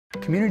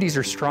Communities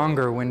are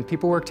stronger when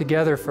people work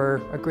together for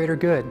a greater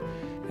good.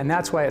 And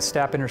that's why at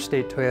Stapp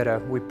Interstate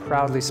Toyota, we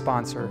proudly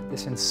sponsor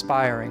this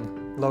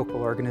inspiring local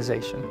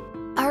organization.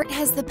 Art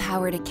has the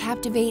power to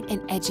captivate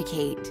and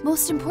educate.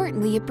 Most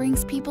importantly, it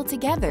brings people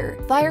together.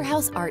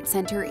 Firehouse Art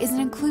Center is an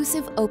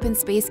inclusive open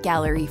space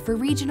gallery for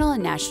regional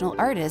and national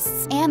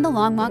artists and the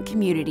Longmont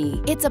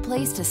community. It's a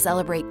place to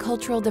celebrate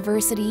cultural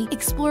diversity,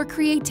 explore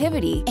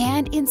creativity,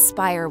 and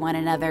inspire one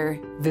another.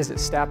 Visit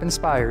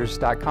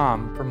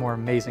stappinspires.com for more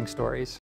amazing stories.